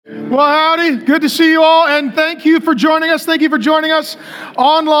Well, howdy. Good to see you all, and thank you for joining us. Thank you for joining us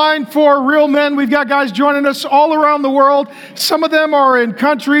online for Real Men. We've got guys joining us all around the world. Some of them are in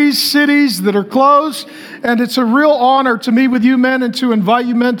countries, cities that are closed, and it's a real honor to meet with you men and to invite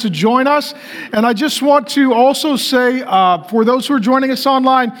you men to join us. And I just want to also say, for those who are joining us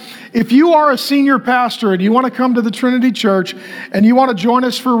online, if you are a senior pastor and you want to come to the Trinity Church and you want to join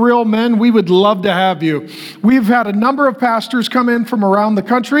us for Real Men, we would love to have you. We've had a number of pastors come in from around the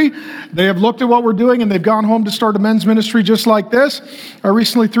country. They have looked at what we're doing and they've gone home to start a men's ministry just like this. I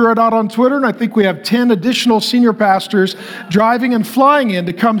recently threw it out on Twitter, and I think we have 10 additional senior pastors driving and flying in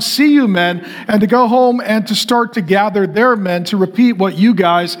to come see you men and to go home and to start to gather their men to repeat what you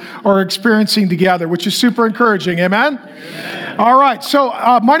guys are experiencing together, which is super encouraging. Amen? Amen. All right. So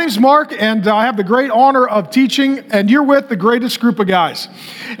my name's Mark, and I have the great honor of teaching, and you're with the greatest group of guys.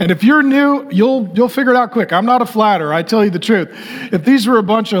 And if you're new, you'll figure it out quick. I'm not a flatterer, I tell you the truth. If these were a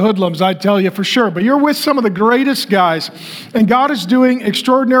bunch of hoodlums, I'd tell you for sure. But you're with some of the greatest guys, and God is doing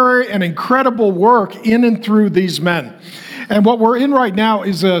extraordinary and incredible work in and through these men. And what we're in right now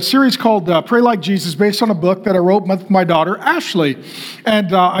is a series called Pray Like Jesus, based on a book that I wrote with my daughter, Ashley.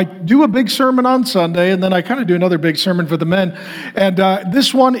 And I do a big sermon on Sunday, and then I kind of do another big sermon for the men. And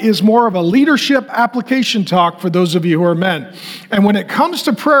this one is more of a leadership application talk for those of you who are men. And when it comes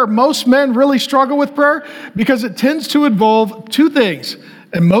to prayer, most men really struggle with prayer because it tends to involve two things: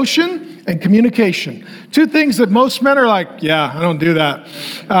 emotion and communication. Two things that most men are like, yeah, I don't do that.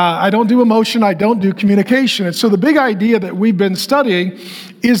 I don't do emotion, I don't do communication. And so the big idea that we've been studying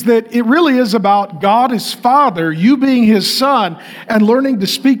is that it really is about God as Father, you being His Son, and learning to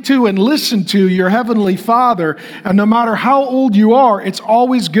speak to and listen to your Heavenly Father. And no matter how old you are, it's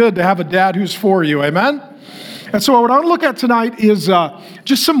always good to have a dad who's for you. Amen? And so what I want to look at tonight is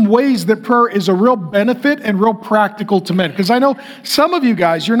just some ways that prayer is a real benefit and real practical to men. Because I know some of you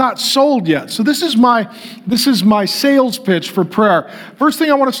guys, you're not sold yet. So this is my sales pitch for prayer. First thing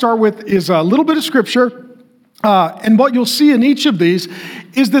I want to start with is a little bit of scripture. And what you'll see in each of these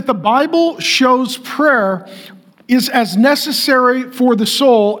is that the Bible shows prayer is as necessary for the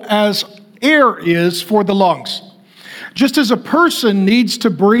soul as air is for the lungs. Just as a person needs to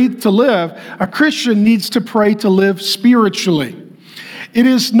breathe to live, a Christian needs to pray to live spiritually. It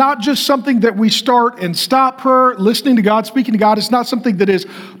is not just something that we start and stop prayer, listening to God, speaking to God. It's not something that is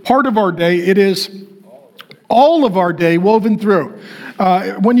part of our day. It is all of our day woven through.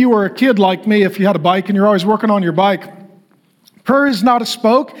 When you were a kid like me, if you had a bike and you're always working on your bike, prayer is not a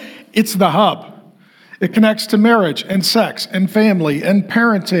spoke, it's the hub. It connects to marriage and sex and family and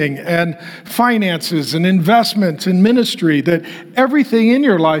parenting and finances and investment and ministry, that everything in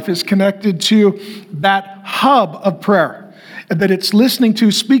your life is connected to that hub of prayer, and that it's listening to,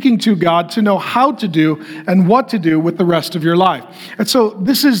 speaking to God to know how to do and what to do with the rest of your life. And so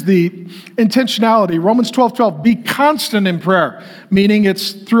this is the intentionality. Romans 12:12, be constant in prayer, meaning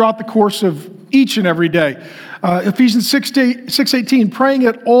it's throughout the course of each and every day. Ephesians 6:18, praying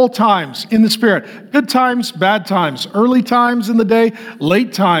at all times in the Spirit. Good times, bad times, early times in the day,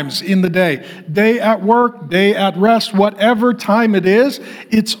 late times in the day, day at work, day at rest, whatever time it is,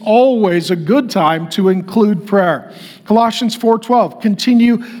 it's always a good time to include prayer. Colossians 4:12,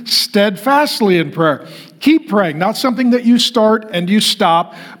 continue steadfastly in prayer. Keep praying, not something that you start and you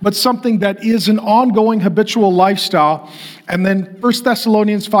stop, but something that is an ongoing habitual lifestyle. And then 1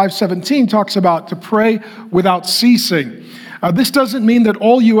 Thessalonians 5:17 talks about to pray without ceasing. This doesn't mean that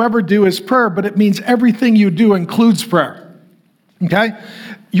all you ever do is prayer, but it means everything you do includes prayer. Okay?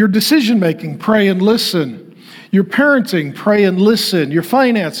 Your decision making, pray and listen. Your parenting, pray and listen. Your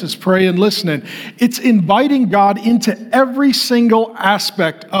finances, pray and listen. It's inviting God into every single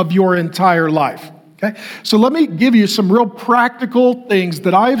aspect of your entire life. Okay? So let me give you some real practical things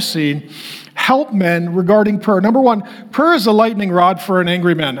that I've seen help men regarding prayer. Number one, prayer is a lightning rod for an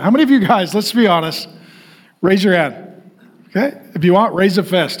angry man. How many of you guys, let's be honest, raise your hand. Okay? If you want, raise a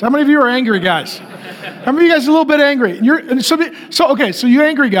fist. How many of you are angry guys? How many of you guys are a little bit angry? So you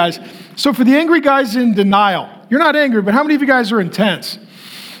angry guys. So for the angry guys in denial, you're not angry, but how many of you guys are intense?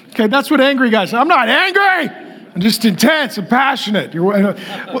 Okay, that's what angry guys are. I'm not angry. I'm just intense and passionate.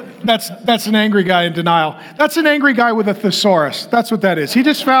 That's an angry guy in denial. That's an angry guy with a thesaurus. That's what that is. He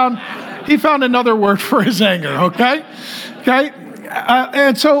found another word for his anger, okay? Okay?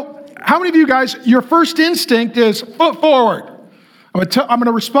 And so how many of you guys, your first instinct is foot forward. I'm going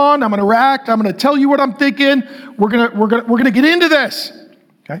to respond. I'm going to react. I'm going to tell you what I'm thinking. We're going to get into this.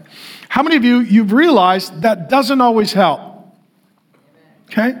 Okay? How many of you've realized that doesn't always help?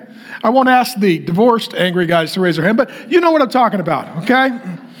 Okay? I won't ask the divorced angry guys to raise their hand, but you know what I'm talking about, okay?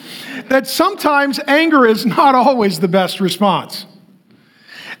 That sometimes anger is not always the best response.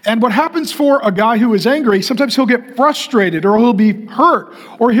 And what happens for a guy who is angry, sometimes he'll get frustrated or he'll be hurt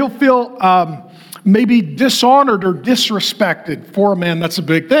or he'll feel maybe dishonored or disrespected. For a man, that's a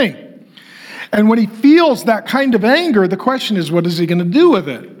big thing. And when he feels that kind of anger, the question is, what is he going to do with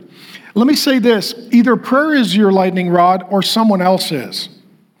it? Let me say this. Either prayer is your lightning rod or someone else is.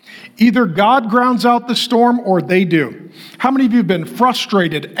 Either God grounds out the storm or they do. How many of you have been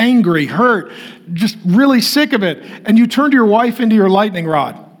frustrated, angry, hurt, just really sick of it, and you turned your wife into your lightning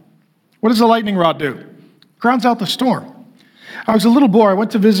rod? What does a lightning rod do? Grounds out the storm. I was a little boy. I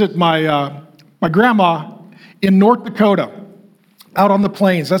went to visit my grandma in North Dakota, out on the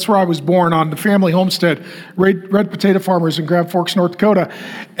plains. That's where I was born, on the family homestead, red potato farmers in Grand Forks, North Dakota.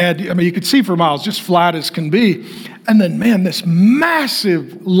 And I mean, you could see for miles, just flat as can be. And then, man, this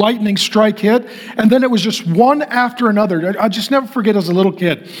massive lightning strike hit. And then it was just one after another. I just never forget as a little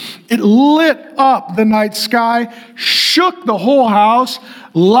kid. It lit up the night sky, shook the whole house,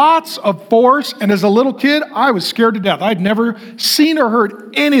 lots of force. And as a little kid, I was scared to death. I'd never seen or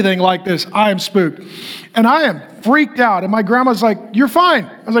heard anything like this. I am spooked. And I am freaked out. And my grandma's like, "You're fine."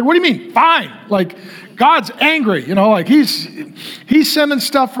 I was like, "What do you mean, fine?" Like, God's angry, like he's sending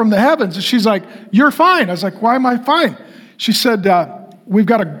stuff from the heavens. And she's like, "You're fine." I was like, "Why am I fine?" She said, "We've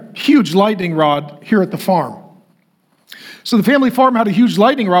got a huge lightning rod here at the farm." So the family farm had a huge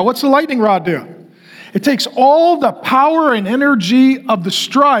lightning rod. What's the lightning rod do? It takes all the power and energy of the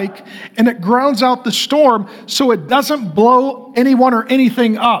strike and it grounds out the storm so it doesn't blow anyone or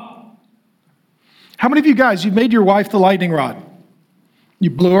anything up. How many of you guys, you've made your wife the lightning rod?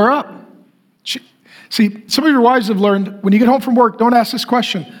 You blew her up. See, some of your wives have learned, when you get home from work, don't ask this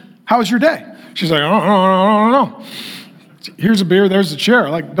question: "How was your day?" She's like, "Oh, no. Here's a beer, there's a chair."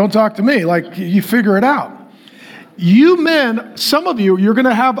 Like, don't talk to me. Like, you figure it out. You men, some of you, you're going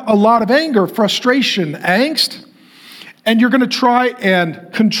to have a lot of anger, frustration, angst, and you're going to try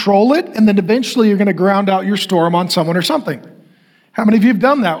and control it, and then eventually you're going to ground out your storm on someone or something. How many of you have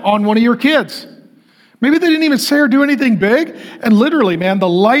done that on one of your kids? Maybe they didn't even say or do anything big, and literally, man, the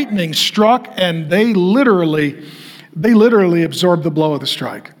lightning struck, and they literally absorbed the blow of the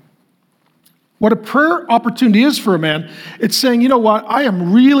strike. What a prayer opportunity is for a man, it's saying, "You know what? I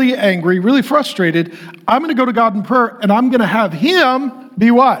am really angry, really frustrated. I'm going to go to God in prayer, and I'm going to have Him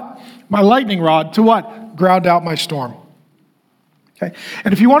be what? My lightning rod to what? Ground out my storm." Okay?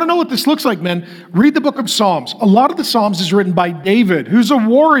 And if you want to know what this looks like, men, read the book of Psalms. A lot of the Psalms is written by David, who's a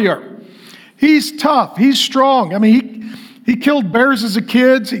warrior. He's tough. He's strong. I mean, he killed bears as a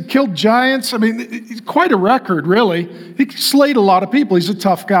kid. He killed giants. I mean, he's quite a record, really. He slayed a lot of people. He's a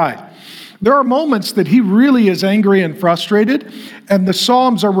tough guy. There are moments that he really is angry and frustrated, and the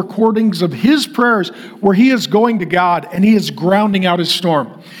Psalms are recordings of his prayers where he is going to God and he is grounding out his storm.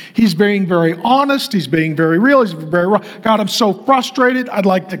 He's being very honest. He's being very real. He's very raw. "God, I'm so frustrated. I'd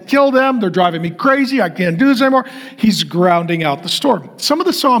like to kill them. They're driving me crazy. I can't do this anymore." He's grounding out the storm. Some of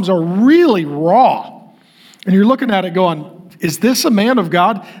the Psalms are really raw, and you're looking at it going, is this a man of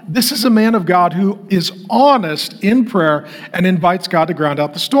God? This is a man of God who is honest in prayer and invites God to ground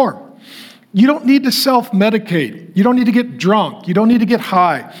out the storm. You don't need to self-medicate. You don't need to get drunk. You don't need to get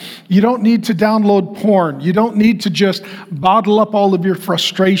high. You don't need to download porn. You don't need to just bottle up all of your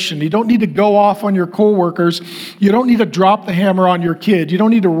frustration. You don't need to go off on your coworkers. You don't need to drop the hammer on your kid. You don't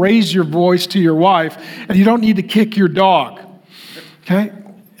need to raise your voice to your wife. And you don't need to kick your dog. Okay?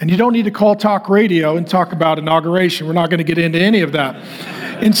 And you don't need to call talk radio and talk about inauguration. We're not going to get into any of that.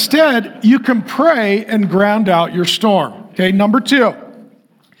 Instead, you can pray and ground out your storm. Okay? Number 2.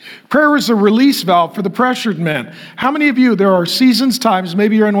 Prayer is a release valve for the pressured man. How many of you, there are seasons, times,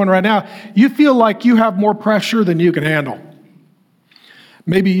 maybe you're in one right now, you feel like you have more pressure than you can handle?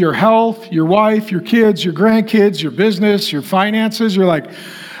 Maybe your health, your wife, your kids, your grandkids, your business, your finances. You're like,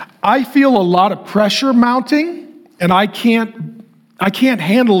 "I feel a lot of pressure mounting and I can't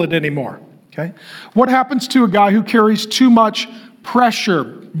handle it anymore." Okay? What happens to a guy who carries too much pressure,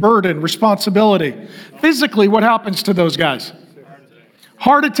 burden, responsibility? Physically, what happens to those guys?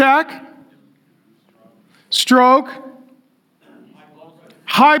 Heart attack, stroke,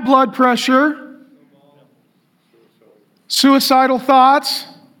 high blood pressure, suicidal thoughts,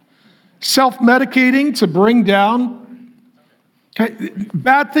 self-medicating to bring down. Okay,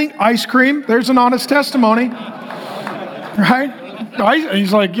 bad thing, ice cream. There's an honest testimony, right?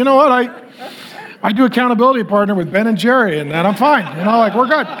 He's like, "You know what? I do accountability partner with Ben and Jerry, and I'm fine. Like, we're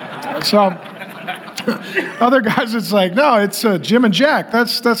good." So. Other guys, it's like, "No, it's Jim and Jack.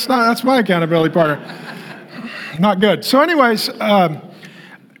 That's my accountability partner." Not good. So anyways,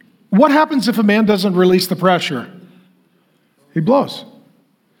 what happens if a man doesn't release the pressure? He blows.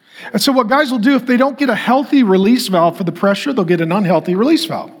 And so what guys will do, if they don't get a healthy release valve for the pressure, they'll get an unhealthy release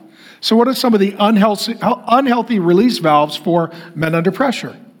valve. So what are some of the unhealthy release valves for men under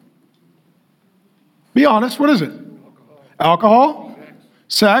pressure? Be honest, what is it? Alcohol?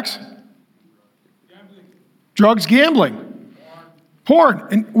 Sex? Drugs, gambling? Porn.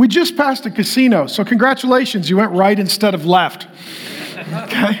 And we just passed a casino, so congratulations, you went right instead of left.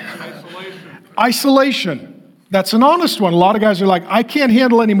 Okay? Isolation. That's an honest one. A lot of guys are like, I can't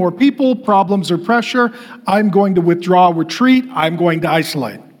handle any more people, problems, or pressure. I'm going to withdraw, retreat. I'm going to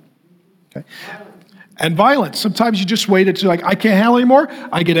isolate. Okay? And violence. Sometimes you just wait until like, I can't handle anymore.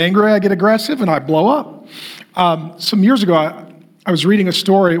 I get angry, I get aggressive, and I blow up. Some years ago, I was reading a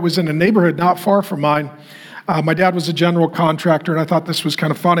story. It was in a neighborhood not far from mine. My dad was a general contractor, and I thought this was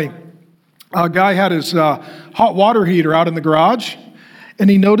kind of funny. A guy had his hot water heater out in the garage, and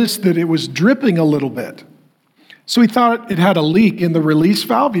he noticed that it was dripping a little bit. So he thought it had a leak in the release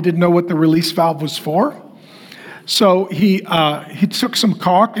valve. He didn't know what the release valve was for. So he took some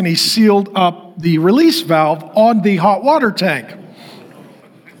caulk and he sealed up the release valve on the hot water tank.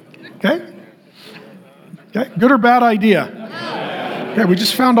 Okay? Good or bad idea? Okay, we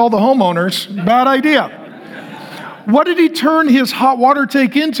just found all the homeowners. Bad idea. What did he turn his hot water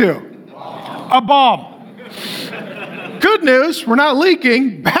tank into? A bomb. Good news, we're not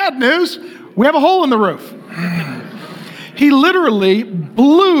leaking. Bad news, we have a hole in the roof. He literally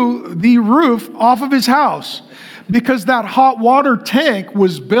blew the roof off of his house because that hot water tank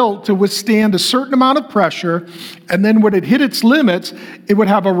was built to withstand a certain amount of pressure, and then when it hit its limits, it would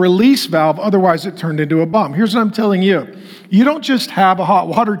have a release valve, otherwise it turned into a bomb. Here's what I'm telling you. You don't just have a hot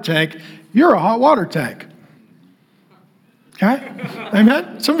water tank, you're a hot water tank. Okay?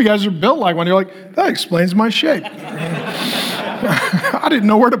 Amen? Some of you guys are built like one. You're like, that explains my shape. I didn't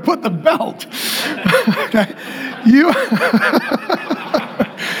know where to put the belt. Okay?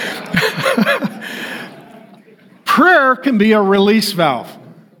 Prayer can be a release valve.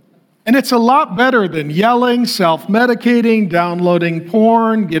 And it's a lot better than yelling, self-medicating, downloading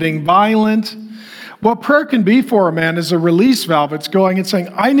porn, getting violent. What prayer can be for a man is a release valve. It's going and saying,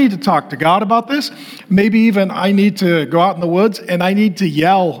 I need to talk to God about this. Maybe even I need to go out in the woods and I need to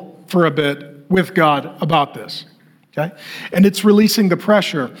yell for a bit with God about this. Okay? And it's releasing the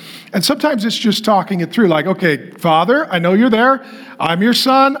pressure. And sometimes it's just talking it through like, okay, Father, I know you're there. I'm your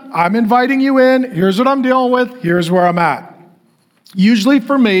son. I'm inviting you in. Here's what I'm dealing with. Here's where I'm at. Usually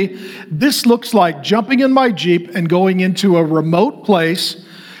for me, this looks like jumping in my Jeep and going into a remote place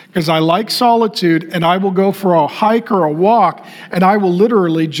because I like solitude, and I will go for a hike or a walk, and I will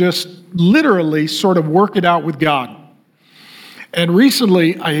literally sort of work it out with God. And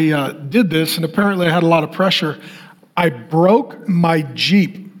recently I did this, and apparently I had a lot of pressure. I broke my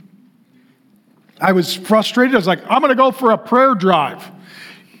Jeep. I was frustrated. I was like, I'm going to go for a prayer drive.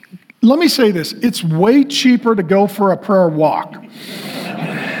 Let me say this. It's way cheaper to go for a prayer walk.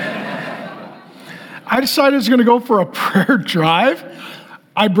 I decided I was going to go for a prayer drive.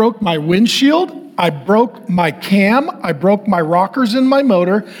 I broke my windshield. I broke my cam. I broke my rockers in my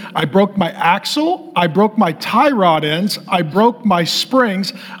motor. I broke my axle. I broke my tie rod ends. I broke my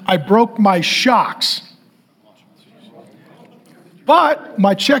springs. I broke my shocks. But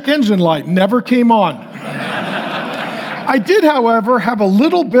my check engine light never came on. I did, however, have a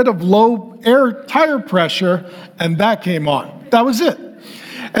little bit of low air tire pressure, and that came on. That was it.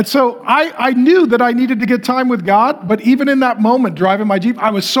 And so I knew that I needed to get time with God, but even in that moment, driving my Jeep, I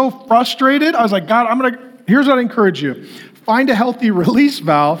was so frustrated. I was like, God, here's what I encourage you. Find a healthy release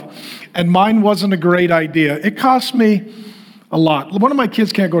valve, and mine wasn't a great idea. It cost me a lot. One of my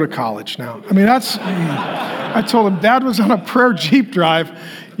kids can't go to college now. I mean, I told him, Dad was on a prayer Jeep drive.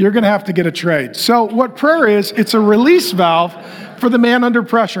 You're going to have to get a trade. So what prayer is, it's a release valve for the man under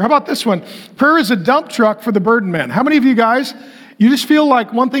pressure. How about this one? Prayer is a dump truck for the burden man. How many of you guys, you just feel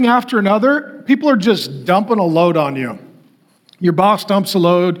like one thing after another, people are just dumping a load on you. Your boss dumps a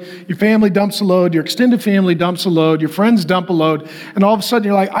load, your family dumps a load, your extended family dumps a load, your friends dump a load, and all of a sudden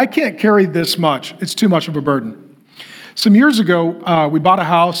you're like, I can't carry this much. It's too much of a burden. Some years ago, we bought a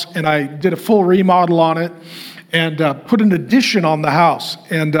house, and I did a full remodel on it and put an addition on the house.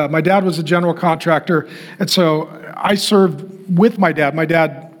 And my dad was a general contractor, and so I served with my dad. My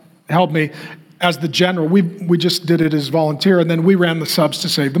dad helped me as the general. We just did it as volunteer, and then we ran the subs to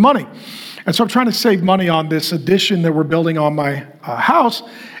save the money. And so I'm trying to save money on this addition that we're building on my house.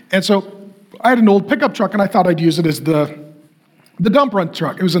 And so I had an old pickup truck, and I thought I'd use it as the dump run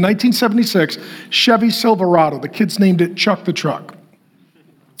truck. It was a 1976 Chevy Silverado. The kids named it Chuck the Truck.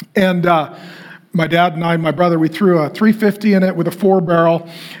 And My dad and I and my brother, we threw a 350 in it with a 4-barrel.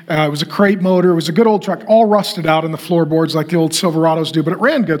 It was a crate motor. It was a good old truck, all rusted out in the floorboards like the old Silverados do, but it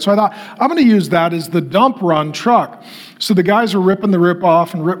ran good. So I thought, I'm going to use that as the dump run truck. So the guys were ripping the rip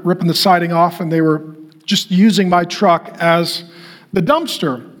off and ripping the siding off, and they were just using my truck as the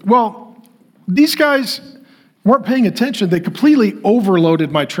dumpster. Well, these guys weren't paying attention. They completely overloaded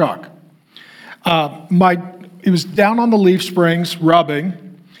my truck. It was down on the leaf springs, rubbing.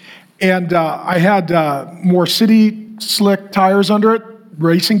 And I had more city slick tires under it,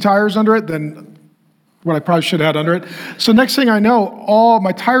 racing tires under it, than what I probably should have had under it. So next thing I know, all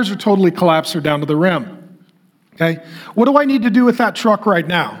my tires are totally collapsed. They're down to the rim. Okay? What do I need to do with that truck right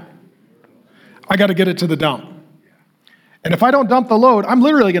now? I got to get it to the dump. And if I don't dump the load, I'm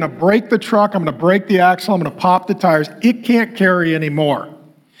literally going to break the truck. I'm going to break the axle. I'm going to pop the tires. It can't carry anymore.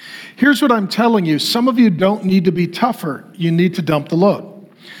 Here's what I'm telling you. Some of you don't need to be tougher. You need to dump the load.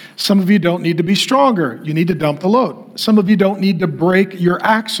 Some of you don't need to be stronger. You need to dump the load. Some of you don't need to break your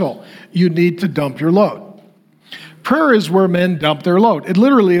axle. You need to dump your load. Prayer is where men dump their load. It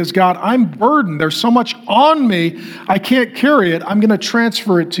literally is, God, I'm burdened. There's so much on me, I can't carry it. I'm going to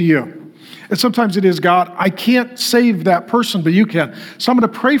transfer it to you. And sometimes it is, God, I can't save that person, but you can. So I'm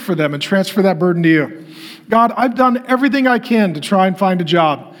going to pray for them and transfer that burden to you. God, I've done everything I can to try and find a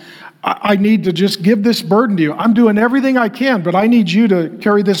job. I need to just give this burden to you. I'm doing everything I can, but I need you to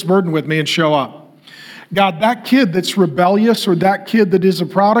carry this burden with me and show up. God, that kid that's rebellious or that kid that is a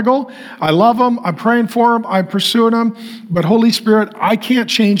prodigal, I love him. I'm praying for him. I'm pursuing him. But Holy Spirit, I can't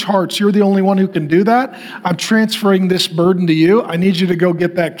change hearts. You're the only one who can do that. I'm transferring this burden to you. I need you to go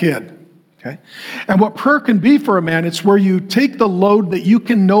get that kid. Okay? And what prayer can be for a man, it's where you take the load that you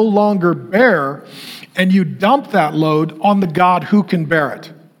can no longer bear and you dump that load on the God who can bear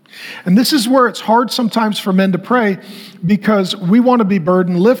it. And this is where it's hard sometimes for men to pray, because we want to be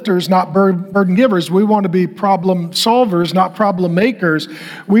burden lifters, not burden givers. We want to be problem solvers, not problem makers.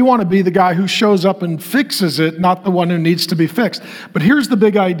 We want to be the guy who shows up and fixes it, not the one who needs to be fixed. But here's the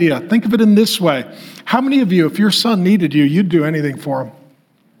big idea. Think of it in this way. How many of you, if your son needed you, you'd do anything for him?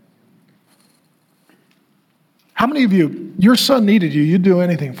 How many of you, your son needed you, you'd do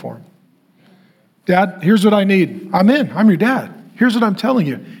anything for him? Dad, here's what I need. I'm in. I'm your dad. Here's what I'm telling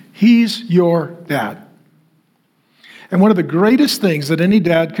you. He's your dad. And one of the greatest things that any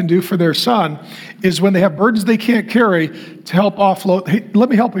dad can do for their son is when they have burdens they can't carry, to help offload. Hey, let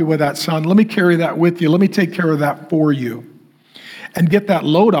me help you with that, son. Let me carry that with you. Let me take care of that for you. And get that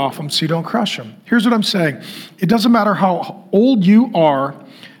load off them so you don't crush them. Here's what I'm saying. It doesn't matter how old you are,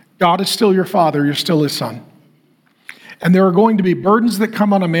 God is still your father. You're still his son. And there are going to be burdens that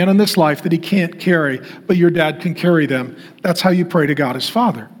come on a man in this life that he can't carry, but your dad can carry them. That's how you pray to God as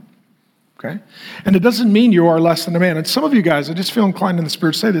Father. Okay? And it doesn't mean you are less than a man. And some of you guys, I just feel inclined in the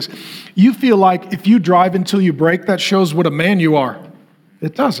Spirit to say this. You feel like if you drive until you break, that shows what a man you are.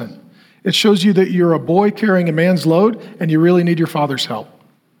 It doesn't. It shows you that you're a boy carrying a man's load and you really need your father's help.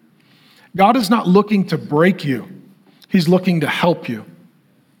 God is not looking to break you. He's looking to help you.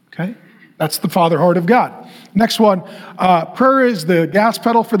 Okay? That's the father heart of God. Next one, prayer is the gas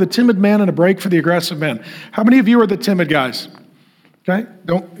pedal for the timid man and a brake for the aggressive man. How many of you are the timid guys? Okay,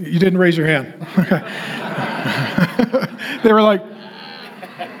 you didn't raise your hand. Okay. They were like,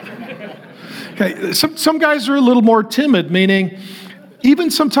 okay, some guys are a little more timid, meaning even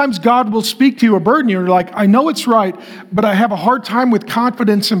sometimes God will speak to you or burden you. You're like, I know it's right, but I have a hard time with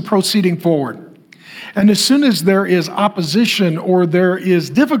confidence in proceeding forward. And as soon as there is opposition or there is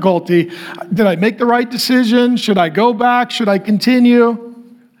difficulty, did I make the right decision? Should I go back? Should I continue?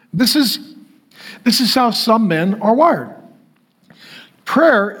 This is how some men are wired.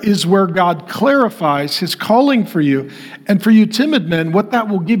 Prayer is where God clarifies his calling for you. And for you timid men, what that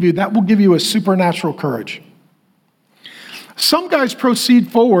will give you a supernatural courage. Some guys proceed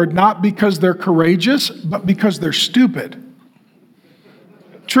forward not because they're courageous, but because they're stupid.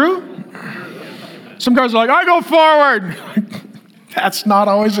 True? Some guys are like, I go forward. That's not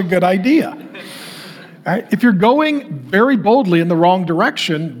always a good idea. Right? If you're going very boldly in the wrong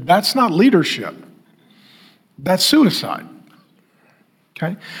direction, that's not leadership. That's suicide.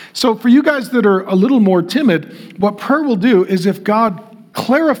 Okay? So for you guys that are a little more timid, what prayer will do is if God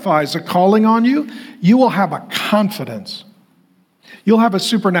clarifies a calling on you, you will have a confidence. You'll have a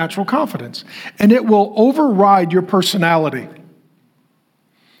supernatural confidence. And it will override your personality.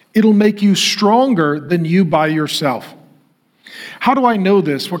 It'll make you stronger than you by yourself. How do I know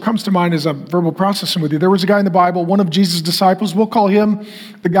this? What comes to mind is I'm verbal processing with you. There was a guy in the Bible, one of Jesus' disciples. We'll call him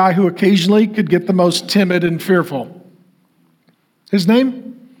the guy who occasionally could get the most timid and fearful. His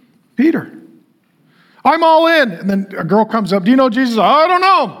name? Peter. I'm all in. And then a girl comes up. Do you know Jesus? I don't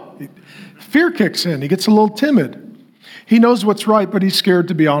know. fear kicks in. He gets a little timid. He knows what's right, but he's scared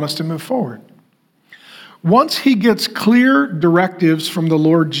to be honest and move forward. Once he gets clear directives from the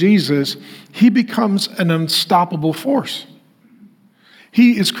Lord Jesus, he becomes an unstoppable force.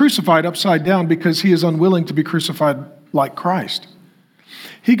 He is crucified upside down because he is unwilling to be crucified like Christ.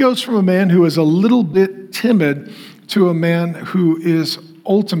 He goes from a man who is a little bit timid to a man who is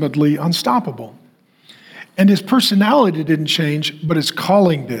ultimately unstoppable. And his personality didn't change, but his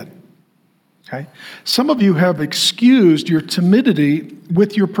calling did. Okay? Some of you have excused your timidity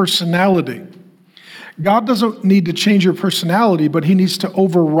with your personality. God doesn't need to change your personality, but he needs to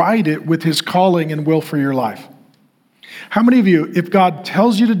override it with his calling and will for your life. How many of you, if God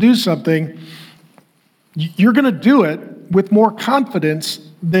tells you to do something, you're going to do it with more confidence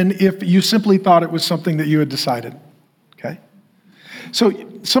than if you simply thought it was something that you had decided? Okay? So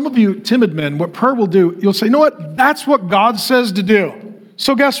some of you timid men, what prayer will do, you'll say, you know what? That's what God says to do.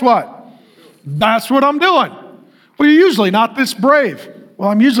 So guess what? That's what I'm doing. Well, you're usually not this brave. Well,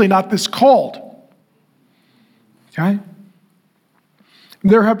 I'm usually not this called. Okay?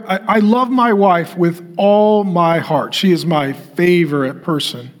 I love my wife with all my heart. She is my favorite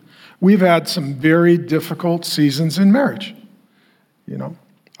person. We've had some very difficult seasons in marriage. You know,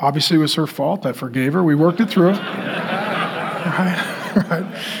 obviously it was her fault. I forgave her. We worked it through. Right.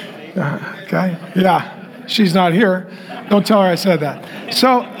 Okay. Yeah. She's not here. Don't tell her I said that.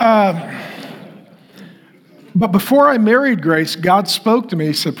 So, but before I married Grace, God spoke to me.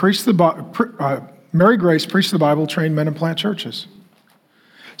 He said, marry Grace, preach the Bible, train men, and plant churches.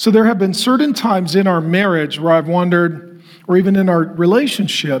 So there have been certain times in our marriage where I've wondered, or even in our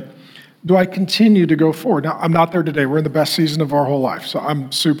relationship, do I continue to go forward? Now, I'm not there today. We're in the best season of our whole life, so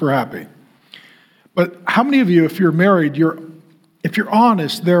I'm super happy. But how many of you, if you're married, if you're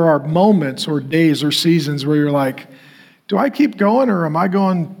honest, there are moments or days or seasons where you're like, do I keep going or am I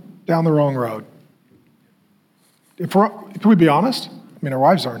going down the wrong road? Can we be honest? I mean, our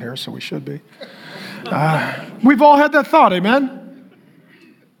wives aren't here, so we should be. We've all had that thought, amen?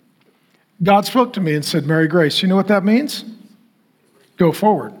 God spoke to me and said, Mary Grace, you know what that means? Go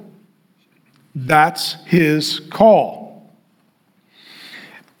forward. That's his call.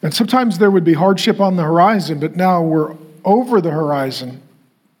 And sometimes there would be hardship on the horizon, but now we're over the horizon.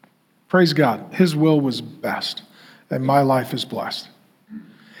 Praise God. His will was best, and my life is blessed.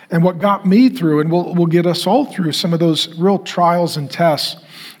 And what got me through, and will get us all through some of those real trials and tests,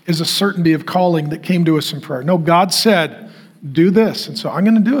 is a certainty of calling that came to us in prayer. No, God said, do this, and so I'm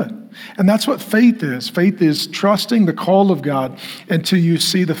going to do it. And that's what faith is. Faith is trusting the call of God until you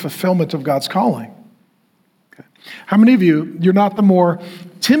see the fulfillment of God's calling. Okay. How many of you, you're not the more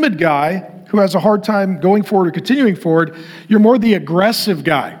timid guy who has a hard time going forward or continuing forward. You're more the aggressive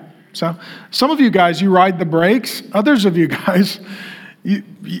guy. So some of you guys, you ride the brakes. Others of you guys,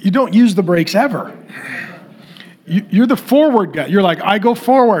 you don't use the brakes ever. You're the forward guy. You're like, I go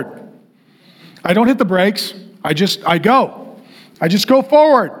forward. I don't hit the brakes. I go. I just go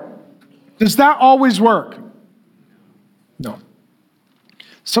forward. Does that always work? No.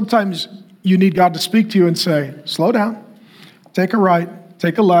 Sometimes you need God to speak to you and say, slow down, take a right,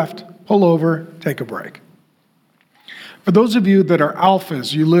 take a left, pull over, take a break. For those of you that are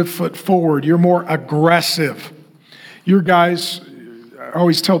alphas, you live foot forward, you're more aggressive. Your guys, I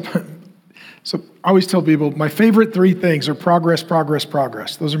always tell people, my favorite three things are progress, progress,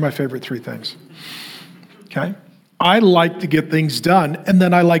 progress. Those are my favorite three things. Okay? I like to get things done, and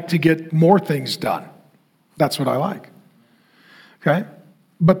then I like to get more things done. That's what I like. Okay?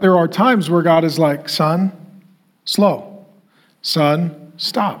 But there are times where God is like, son, slow. Son,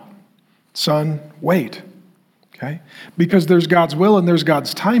 stop. Son, wait. Okay? Because there's God's will and there's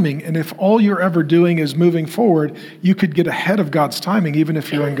God's timing, and if all you're ever doing is moving forward, you could get ahead of God's timing even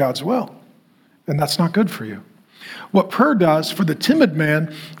if you're in God's will. And that's not good for you. What prayer does for the timid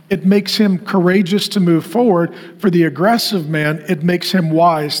man, it makes him courageous to move forward. For the aggressive man, it makes him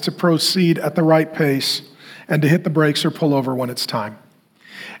wise to proceed at the right pace and to hit the brakes or pull over when it's time.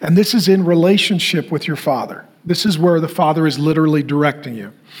 And this is in relationship with your Father. This is where the Father is literally directing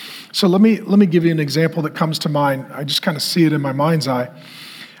you. So let me give you an example that comes to mind. I just kind of see it in my mind's eye.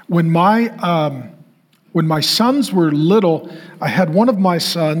 When my sons were little, I had one of my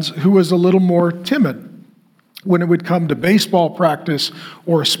sons who was a little more timid. When it would come to baseball practice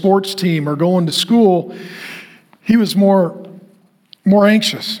or a sports team or going to school, he was more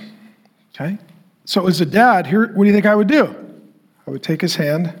anxious. Okay? So as a dad, what do you think I would do? I would take his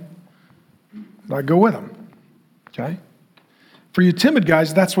hand and I'd go with him. Okay? For you timid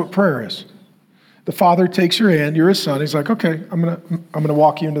guys, that's what prayer is. The Father takes your hand, you're his son. He's like, okay, I'm gonna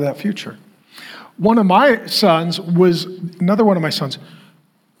walk you into that future. Another one of my sons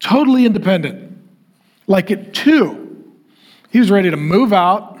totally independent. Like at 2, he was ready to move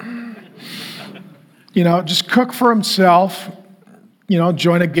out, just cook for himself,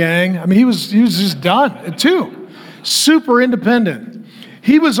 join a gang. I mean, he was just done at 2. Super independent.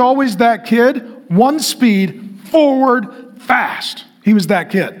 He was always that kid, one speed, forward, fast. He was that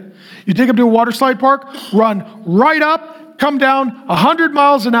kid. You take him to a water slide park, run right up, come down 100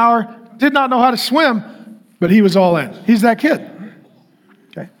 miles an hour, did not know how to swim, but he was all in. He's that kid.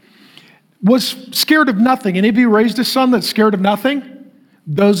 Okay. Was scared of nothing. Any of you raised a son that's scared of nothing?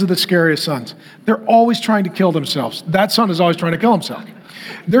 Those are the scariest sons. They're always trying to kill themselves. That son is always trying to kill himself.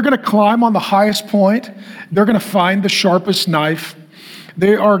 They're going to climb on the highest point. They're going to find the sharpest knife.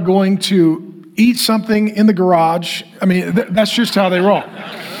 They are going to eat something in the garage. I mean, that's just how they roll.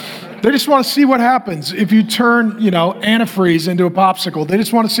 They just want to see what happens if you turn, antifreeze into a popsicle. They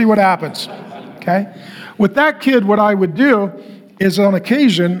just want to see what happens, okay? With that kid, what I would do is on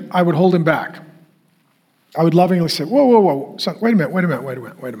occasion, I would hold him back. I would lovingly say, whoa, son, wait a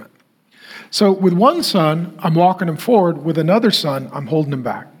minute. So with one son, I'm walking him forward. With another son, I'm holding him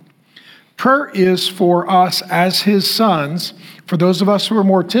back. Prayer is for us as his sons. For those of us who are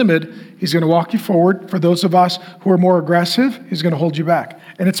more timid, he's going to walk you forward. For those of us who are more aggressive, he's going to hold you back.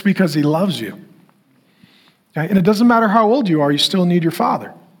 And it's because he loves you. Okay? And it doesn't matter how old you are, you still need your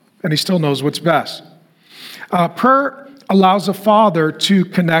father. And he still knows what's best. Prayer allows a father to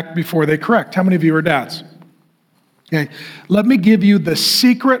connect before they correct. How many of you are dads? Okay. Let me give you the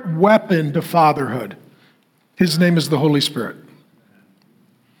secret weapon to fatherhood. His name is the Holy Spirit.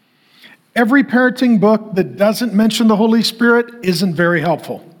 Every parenting book that doesn't mention the Holy Spirit isn't very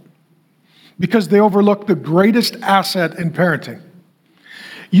helpful because they overlook the greatest asset in parenting.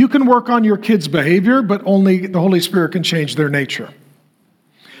 You can work on your kids' behavior, but only the Holy Spirit can change their nature.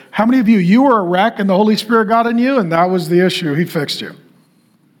 How many of you were a wreck and the Holy Spirit got in you and that was the issue? He fixed you.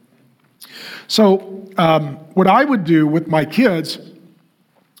 So what I would do with my kids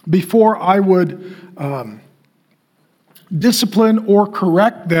before I would discipline or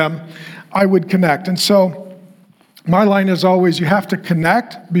correct them, I would connect. And so my line is always, you have to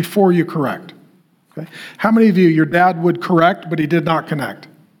connect before you correct. Okay? How many of you, your dad would correct, but he did not connect?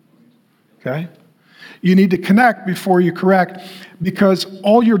 Okay? You need to connect before you correct because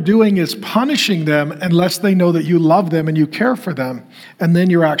all you're doing is punishing them unless they know that you love them and you care for them, and then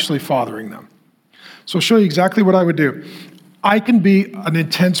you're actually fathering them. So I'll show you exactly what I would do. I can be an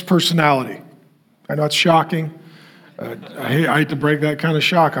intense personality. I know it's shocking. I hate to break that kind of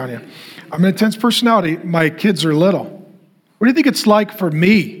shock on you. I'm an intense personality. My kids are little. What do you think it's like for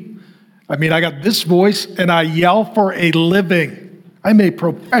me? I mean, I got this voice and I yell for a living. I'm a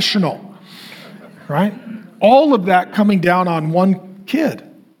professional, right? All of that coming down on one kid.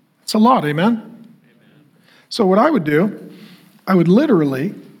 It's a lot, amen? So what I would do, I would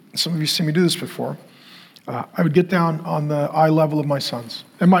literally, some of you see me do this before, I would get down on the eye level of my sons,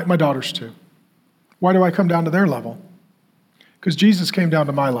 and my daughters too. Why do I come down to their level? Because Jesus came down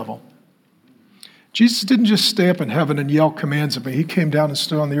to my level. Jesus didn't just stay up in heaven and yell commands at me. He came down and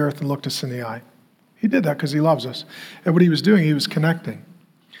stood on the earth and looked us in the eye. He did that because he loves us. And what he was doing, he was connecting.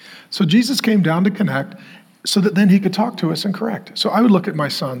 So Jesus came down to connect so that then he could talk to us and correct. So I would look at my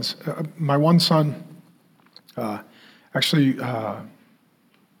sons. My one son, I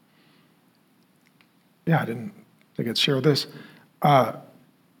didn't think I'd share this. My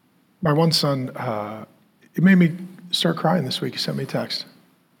one son, it made me start crying this week. He sent me a text.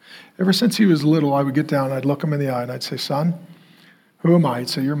 Ever since he was little, I would get down, I'd look him in the eye, and I'd say, son, who am I? He'd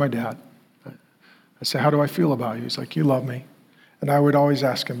say, you're my dad. I'd say, how do I feel about you? He's like, you love me. And I would always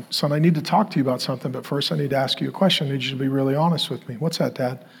ask him, son, I need to talk to you about something, but first I need to ask you a question. I need you to be really honest with me. What's that,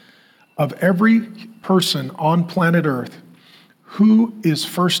 Dad? Of every person on planet Earth, who is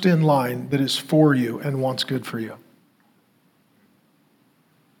first in line that is for you and wants good for you?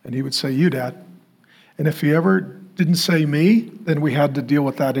 And he would say, you, Dad. And if he ever didn't say me, then we had to deal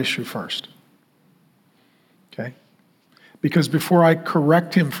with that issue first. Okay? Because before I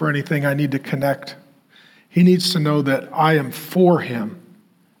correct him for anything, I need to connect. He needs to know that I am for him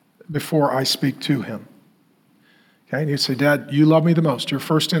before I speak to him. Okay? And he'd say, Dad, you love me the most. You're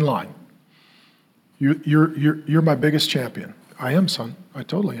first in line. You're my biggest champion. I am, son. I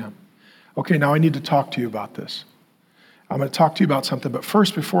totally am. Okay, now I need to talk to you about this. I'm going to talk to you about something, but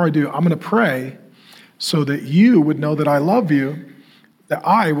first, before I do, I'm going to pray so that you would know that I love you, that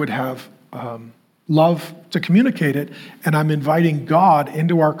I would have love to communicate it, and I'm inviting God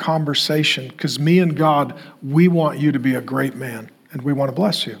into our conversation because me and God, we want you to be a great man, and we want to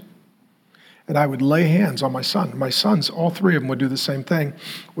bless you. And I would lay hands on my son. My sons, all three of them would do the same thing.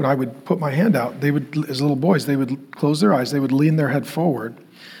 When I would put my hand out, they would, as little boys, they would close their eyes, they would lean their head forward,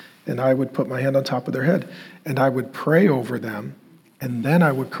 and I would put my hand on top of their head, and I would pray over them, and then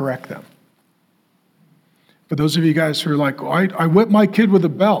I would correct them. For those of you guys who are like, I whip my kid with a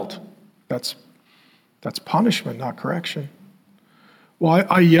belt, that's punishment, not correction. Well,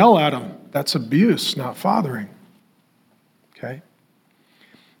 I yell at them. That's abuse, not fathering. Okay?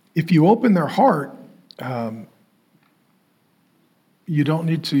 If you open their heart, you don't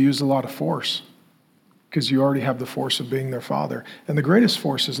need to use a lot of force because you already have the force of being their father. And the greatest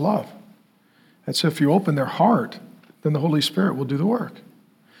force is love. And so if you open their heart, then the Holy Spirit will do the work.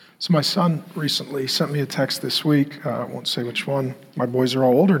 So my son recently sent me a text this week. I won't say which one. My boys are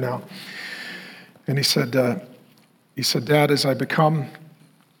all older now. And he said, Dad, as I become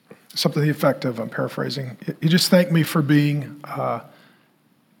something effective, I'm paraphrasing, he just thanked me for being the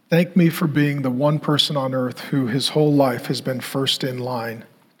one person on earth who his whole life has been first in line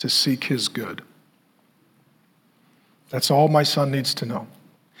to seek his good. That's all my son needs to know.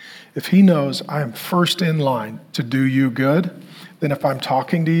 If he knows I am first in line to do you good, then if I'm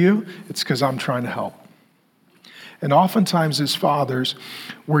talking to you, it's because I'm trying to help. And oftentimes as fathers,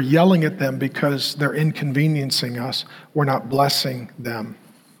 we're yelling at them because they're inconveniencing us. We're not blessing them.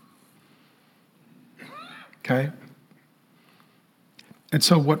 Okay? And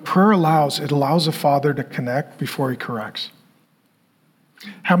so what prayer allows, it allows a father to connect before he corrects.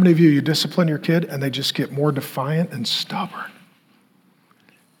 How many of you discipline your kid and they just get more defiant and stubborn?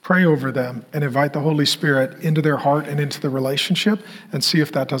 Pray over them and invite the Holy Spirit into their heart and into the relationship and see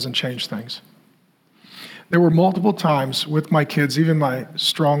if that doesn't change things. There were multiple times with my kids, even my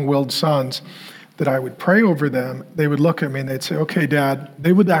strong-willed sons, that I would pray over them. They would look at me and they'd say, okay, Dad,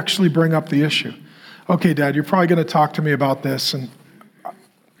 they would actually bring up the issue. Okay, Dad, you're probably going to talk to me about this, and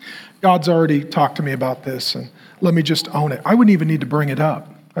God's already talked to me about this, and let me just own it. I wouldn't even need to bring it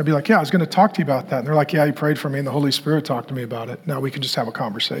up. I'd be like, yeah, I was going to talk to you about that. And they're like, yeah, you prayed for me, and the Holy Spirit talked to me about it. Now we can just have a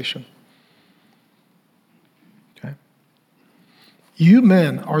conversation. Okay? You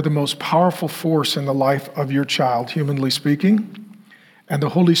men are the most powerful force in the life of your child, humanly speaking, and the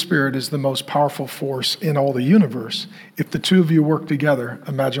Holy Spirit is the most powerful force in all the universe. If the two of you work together,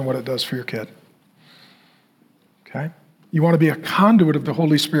 imagine what it does for your kid. Okay? You want to be a conduit of the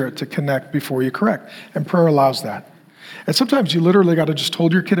Holy Spirit to connect before you correct. And prayer allows that. And sometimes you literally got to just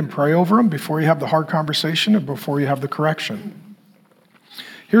hold your kid and pray over them before you have the hard conversation or before you have the correction.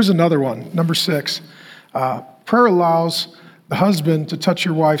 Here's another one, number 6. Prayer allows the husband to touch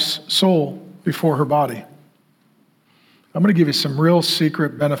your wife's soul before her body. I'm going to give you some real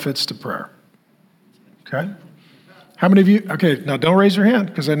secret benefits to prayer. Okay? How many of you, okay, now don't raise your hand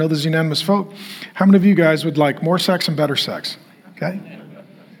because I know there's unanimous vote. How many of you guys would like more sex and better sex? Okay?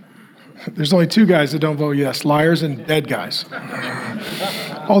 There's only 2 guys that don't vote yes, liars and dead guys.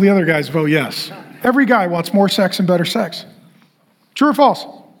 All the other guys vote yes. Every guy wants more sex and better sex. True or false?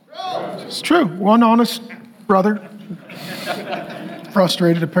 It's true. One honest brother.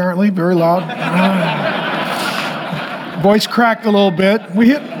 Frustrated apparently, very loud. Voice cracked a little bit. We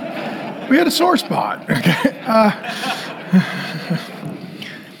hit a sore spot. Okay.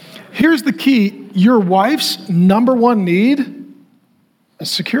 Here's the key. Your wife's number one need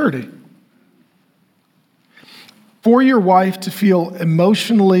is security. For your wife to feel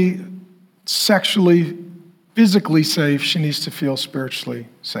emotionally, sexually, physically safe, she needs to feel spiritually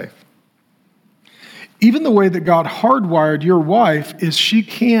safe. Even the way that God hardwired your wife is she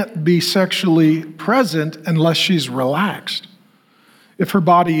can't be sexually present unless she's relaxed. If her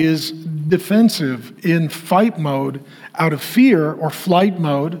body is defensive, in fight mode, out of fear, or flight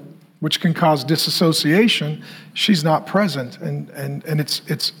mode, which can cause disassociation, she's not present, and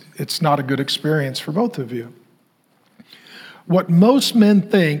it's not a good experience for both of you. What most men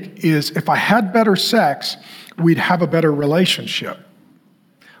think is if I had better sex, we'd have a better relationship.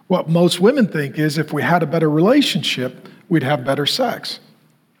 What most women think is if we had a better relationship, we'd have better sex.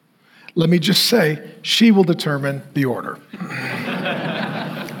 Let me just say, she will determine the order.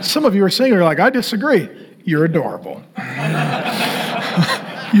 Some of you are saying, you're like, I disagree. You're adorable.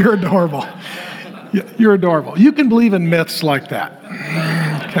 You're adorable. You're adorable. You can believe in myths like that.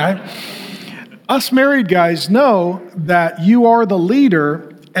 Okay? Us married guys know that you are the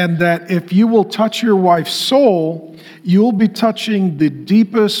leader and that if you will touch your wife's soul, you'll be touching the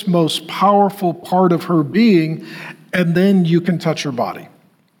deepest, most powerful part of her being, and then you can touch her body.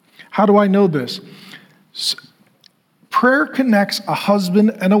 How do I know this? Prayer connects a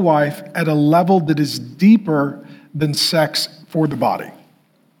husband and a wife at a level that is deeper than sex for the body.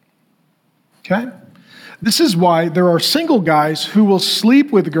 Okay? This is why there are single guys who will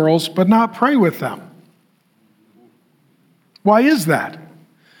sleep with girls but not pray with them. Why is that?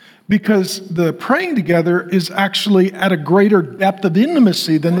 because the praying together is actually at a greater depth of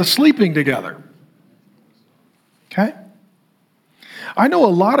intimacy than the sleeping together. Okay? I know a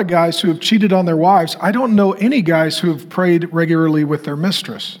lot of guys who have cheated on their wives. I don't know any guys who have prayed regularly with their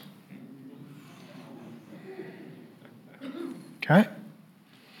mistress. Okay?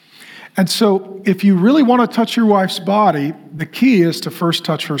 And so if you really want to touch your wife's body, the key is to first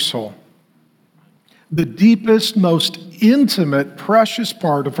touch her soul. The deepest, most intimate, precious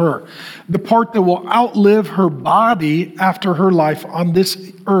part of her. The part that will outlive her body after her life on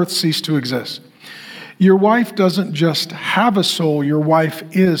this earth ceased to exist. Your wife doesn't just have a soul, your wife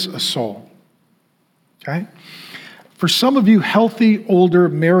is a soul. Okay? For some of you healthy, older,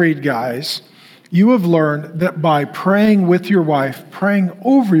 married guys, you have learned that by praying with your wife, praying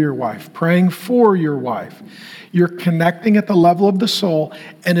over your wife, praying for your wife, you're connecting at the level of the soul,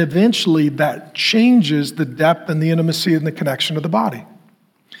 and eventually that changes the depth and the intimacy and the connection of the body.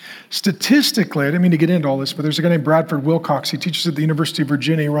 Statistically, I didn't mean to get into all this, but there's a guy named Bradford Wilcox. He teaches at the University of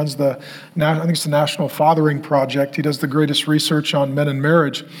Virginia. He runs I think it's the National Fathering Project. He does the greatest research on men and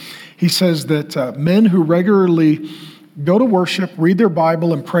marriage. He says that men who regularly go to worship, read their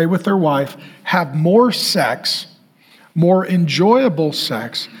Bible, and pray with their wife have more sex, more enjoyable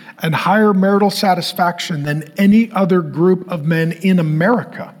sex, and higher marital satisfaction than any other group of men in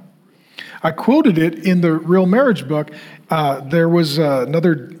America. I quoted it in the Real Marriage book. There was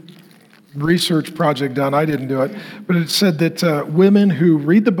another research project done. I didn't do it. But it said that women who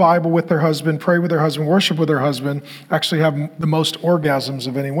read the Bible with their husband, pray with their husband, worship with their husband, actually have the most orgasms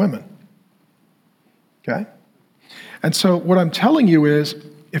of any women. Okay? And so what I'm telling you is,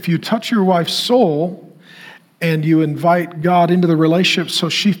 if you touch your wife's soul and you invite God into the relationship so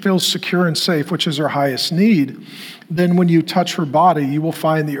she feels secure and safe, which is her highest need, then when you touch her body, you will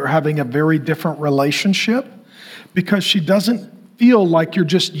find that you're having a very different relationship, because she doesn't feel like you're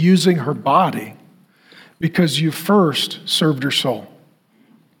just using her body, because you first served her soul.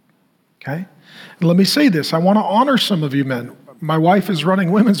 Okay? And let me say this. I want to honor some of you men. My wife is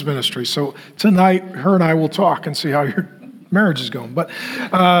running women's ministry, so tonight her and I will talk and see how your marriage is going. But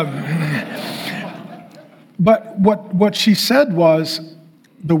what she said was,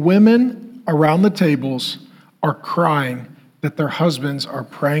 the women around the tables are crying that their husbands are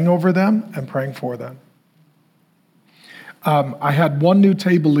praying over them and praying for them. I had one new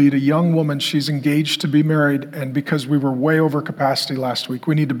table lead, a young woman. She's engaged to be married, and because we were way over capacity last week,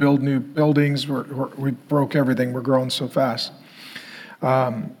 we need to build new buildings. We broke everything. We're growing so fast.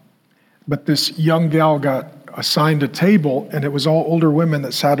 But this young gal got assigned a table, and it was all older women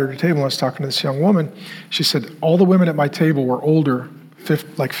that sat at her table. I was talking to this young woman. She said, all the women at my table were older,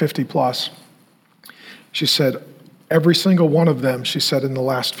 like 50 plus. She said, every single one of them, she said, in the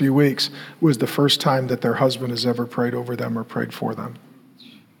last few weeks, was the first time that their husband has ever prayed over them or prayed for them.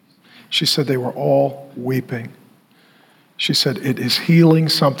 She said they were all weeping. She said it is healing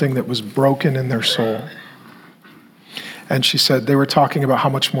something that was broken in their soul. And she said they were talking about how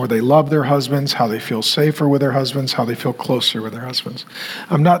much more they love their husbands, how they feel safer with their husbands, how they feel closer with their husbands.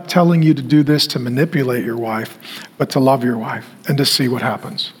 I'm not telling you to do this to manipulate your wife, but to love your wife and to see what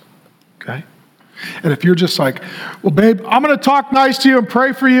happens. Okay? And if you're just like, well, babe, I'm going to talk nice to you and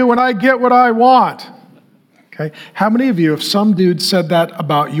pray for you when I get what I want. Okay? How many of you, if some dude said that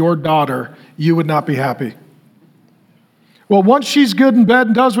about your daughter, you would not be happy? Well, once she's good in bed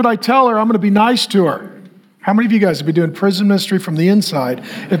and does what I tell her, I'm going to be nice to her. How many of you guys would be doing prison ministry from the inside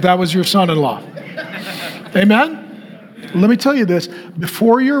if that was your son-in-law? Amen? Let me tell you this.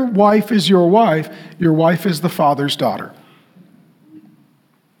 Before your wife is the father's daughter.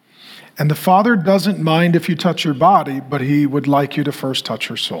 And the father doesn't mind if you touch your body, but he would like you to first touch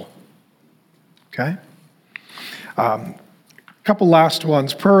her soul. Okay? A couple last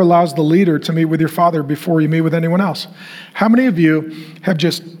ones. Prayer allows the leader to meet with your father before you meet with anyone else. How many of you have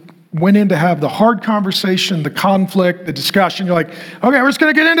just went in to have the hard conversation, the conflict, the discussion? You're like, okay, we're just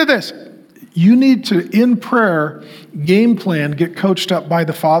going to get into this. You need to, in prayer, game plan, get coached up by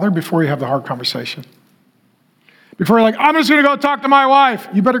the father before you have the hard conversation. Before you're like, I'm just going to go talk to my wife,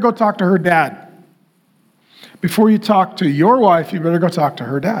 you better go talk to her dad. Before you talk to your wife, you better go talk to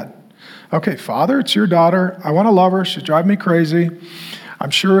her dad. Okay, Father, it's your daughter. I want to love her. She's driving me crazy.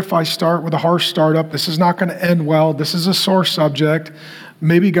 I'm sure if I start with a harsh startup, this is not going to end well. This is a sore subject.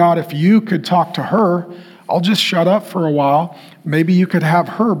 Maybe, God, if you could talk to her, I'll just shut up for a while. Maybe you could have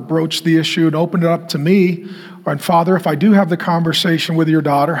her broach the issue and open it up to me. And Father, if I do have the conversation with your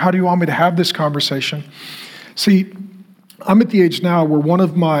daughter, how do you want me to have this conversation? See, I'm at the age now where one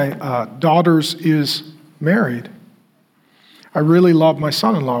of my daughters is married. I really love my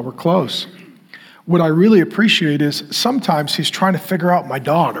son-in-law. We're close. What I really appreciate is sometimes he's trying to figure out my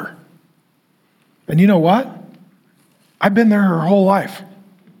daughter. And you know what? I've been there her whole life.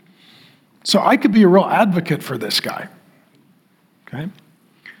 So I could be a real advocate for this guy. Okay?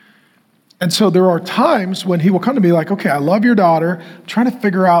 And so there are times when he will come to me like, okay, I love your daughter. I'm trying to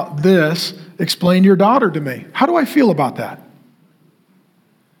figure out this. Explain your daughter to me. How do I feel about that?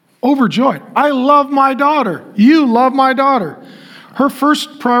 Overjoyed. I love my daughter. You love my daughter. Her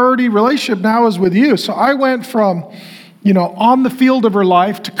first priority relationship now is with you. So I went from, on the field of her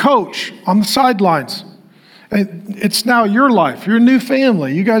life to coach on the sidelines. And it's now your life. You're a new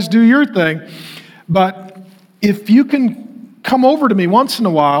family. You guys do your thing. But if you can come over to me once in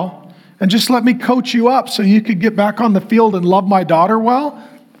a while and just let me coach you up so you could get back on the field and love my daughter well,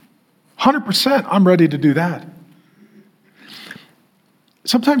 100% I'm ready to do that.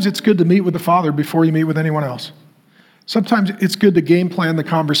 Sometimes it's good to meet with the Father before you meet with anyone else. Sometimes it's good to game plan the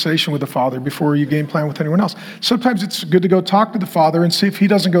conversation with the Father before you game plan with anyone else. Sometimes it's good to go talk to the Father and see if he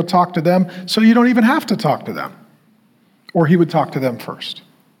doesn't go talk to them so you don't even have to talk to them. Or he would talk to them first.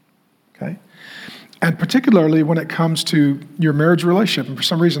 Okay? And particularly when it comes to your marriage relationship, and for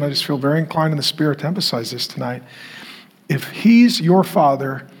some reason I just feel very inclined in the Spirit to emphasize this tonight. If he's your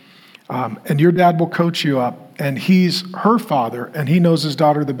father, and your dad will coach you up, and he's her father, and he knows his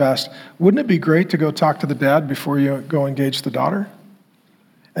daughter the best, wouldn't it be great to go talk to the dad before you go engage the daughter?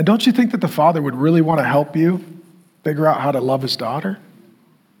 And don't you think that the father would really want to help you figure out how to love his daughter?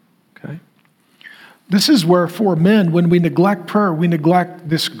 Okay. This is where, for men, when we neglect prayer, we neglect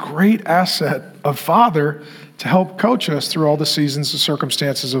this great asset of Father to help coach us through all the seasons and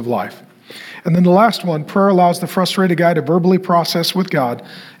circumstances of life. And then the last one, prayer allows the frustrated guy to verbally process with God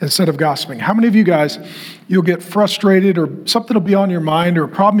instead of gossiping. How many of you guys, you'll get frustrated or something will be on your mind or a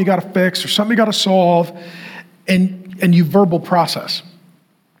problem you got to fix or something you got to solve and you verbal process?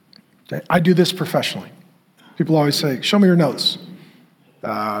 Okay? I do this professionally. People always say, show me your notes.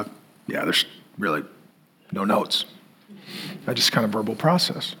 There's really no notes. I just kind of verbal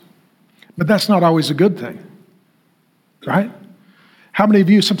process. But that's not always a good thing, right? How many of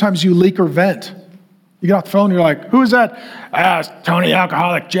you, sometimes you leak or vent? You get off the phone, you're like, who is that? It's Tony,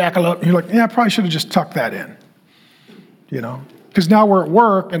 alcoholic, jackalope. And you're like, I probably should have just tucked that in. Because now we're at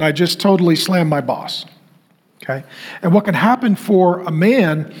work and I just totally slammed my boss. Okay? And what can happen for a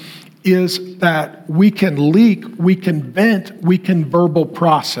man is that we can leak, we can vent, we can verbal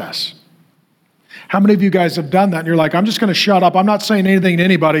process. How many of you guys have done that? And you're like, I'm just going to shut up. I'm not saying anything to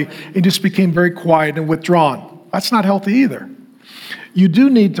anybody. And just became very quiet and withdrawn. That's not healthy either. You do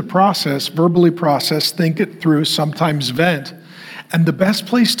need to process, verbally process, think it through, sometimes vent. And the best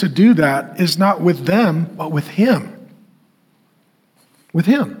place to do that is not with them, but with him. With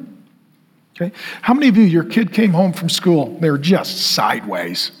him. Okay? How many of you, your kid came home from school, they were just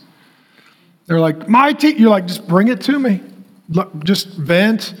sideways. They're like, you're like, just bring it to me. Look, just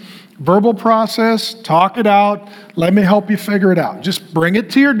vent, verbal process, talk it out. Let me help you figure it out. Just bring it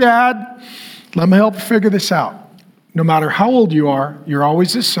to your dad. Let me help you figure this out. No matter how old you are, you're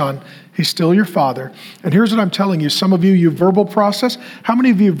always his son. He's still your father. And here's what I'm telling you. Some of you verbal process. How many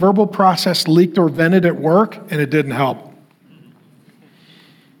of you verbal process leaked or vented at work and it didn't help?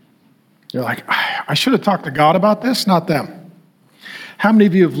 You're like, I should have talked to God about this, not them. How many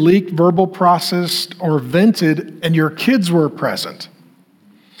of you have leaked, verbal processed, or vented and your kids were present?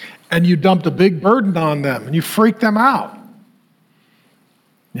 And you dumped a big burden on them and you freaked them out.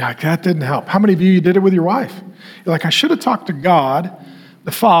 Yeah, that didn't help. How many of you did it with your wife? You're like, I should have talked to God,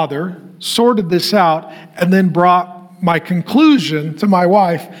 the Father, sorted this out, and then brought my conclusion to my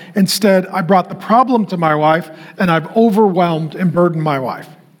wife. Instead, I brought the problem to my wife, and I've overwhelmed and burdened my wife.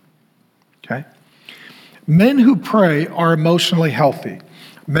 Okay? Men who pray are emotionally healthy.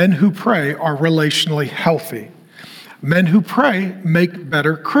 Men who pray are relationally healthy. Men who pray make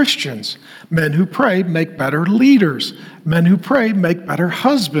better Christians. Men who pray make better leaders. Men who pray make better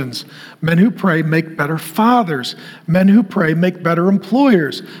husbands. Men who pray make better fathers. Men who pray make better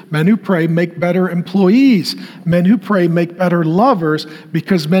employers. Men who pray make better employees. Men who pray make better lovers,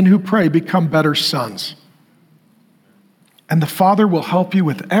 because men who pray become better sons. And the Father will help you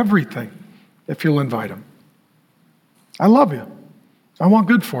with everything if you'll invite him. I love you. I want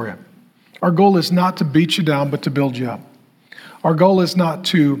good for you. Our goal is not to beat you down, but to build you up. Our goal is not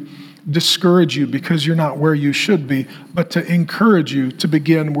to discourage you because you're not where you should be, but to encourage you to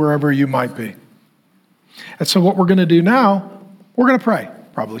begin wherever you might be. And so what we're going to do now, we're going to pray.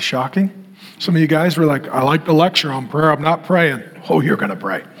 Probably shocking. Some of you guys were like, I like the lecture on prayer. I'm not praying. Oh, you're going to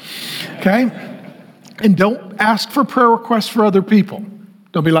pray. Okay? And don't ask for prayer requests for other people.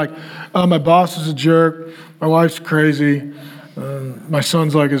 Don't be like, oh, my boss is a jerk. My wife's crazy. My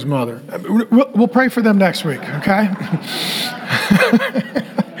son's like his mother. We'll pray for them next week, okay?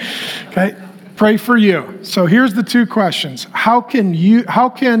 Okay? pray for you. So here's the two questions. How can you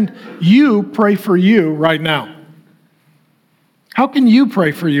pray for you right now? How can you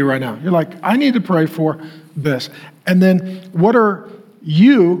pray for you right now? You're like, I need to pray for this. And then what are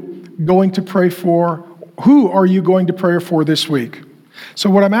you going to pray for? Who are you going to pray for this week? So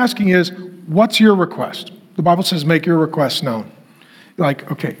what I'm asking is, what's your request? The Bible says, make your request known. You're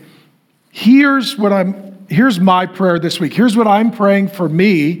like, okay, here's my prayer this week. Here's what I'm praying for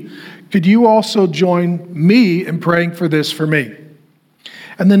me. Could you also join me in praying for this for me?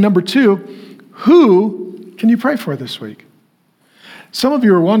 And then number two, who can you pray for this week? Some of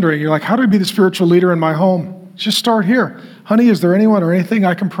you are wondering, you're like, how do I be the spiritual leader in my home? Just start here. Honey, is there anyone or anything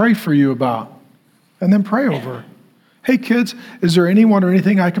I can pray for you about? And then pray over it. Hey kids, is there anyone or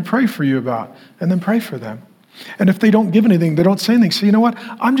anything I can pray for you about? And then pray for them. And if they don't give anything, they don't say anything, say, you know what?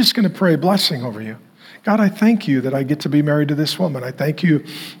 I'm just going to pray a blessing over you. God, I thank you that I get to be married to this woman. I thank you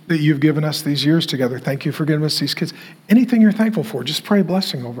that you've given us these years together. Thank you for giving us these kids. Anything you're thankful for, just pray a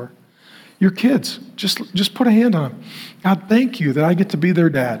blessing over. Your kids, just put a hand on them. God, thank you that I get to be their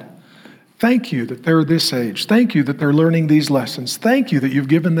dad. Thank you that they're this age. Thank you that they're learning these lessons. Thank you that you've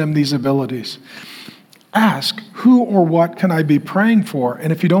given them these abilities. Ask, who or what can I be praying for?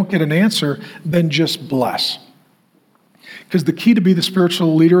 And if you don't get an answer, then just bless. Because the key to be the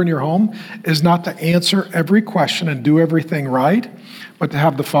spiritual leader in your home is not to answer every question and do everything right, but to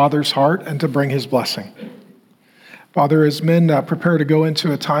have the Father's heart and to bring his blessing. Father, as men prepare to go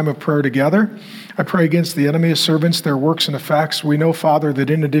into a time of prayer together, I pray against the enemy of servants, their works and effects. We know, Father, that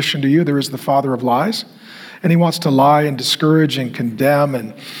in addition to you, there is the father of lies, and he wants to lie and discourage and condemn,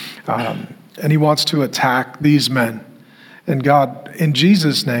 and he wants to attack these men. And God, in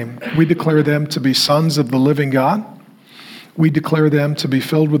Jesus' name, we declare them to be sons of the living God. We declare them to be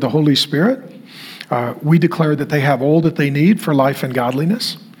filled with the Holy Spirit. We declare that they have all that they need for life and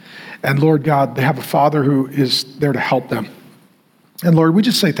godliness. And Lord God, they have a Father who is there to help them. And Lord, we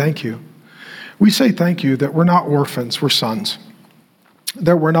just say thank you. We say thank you that we're not orphans, we're sons.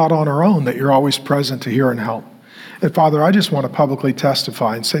 That we're not on our own, that you're always present to hear and help. And Father, I just want to publicly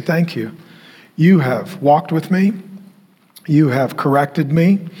testify and say thank you. You have walked with me. You have corrected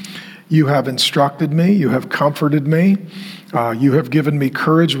me. You have instructed me. You have comforted me. You have given me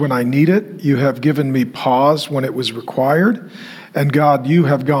courage when I need it. You have given me pause when it was required. And God, you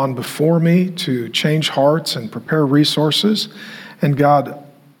have gone before me to change hearts and prepare resources. And God,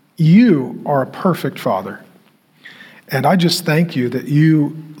 you are a perfect Father. And I just thank you that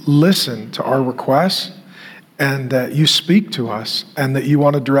you listen to our requests and that you speak to us and that you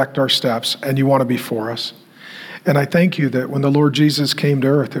want to direct our steps and you want to be for us. And I thank you that when the Lord Jesus came to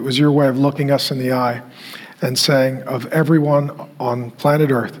earth, it was your way of looking us in the eye and saying, of everyone on planet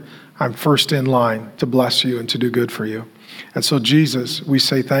earth, I'm first in line to bless you and to do good for you. And so, Jesus, we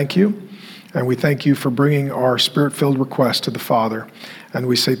say thank you, and we thank you for bringing our spirit-filled request to the Father. And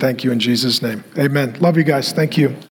we say thank you in Jesus' name. Amen. Love you guys. Thank you.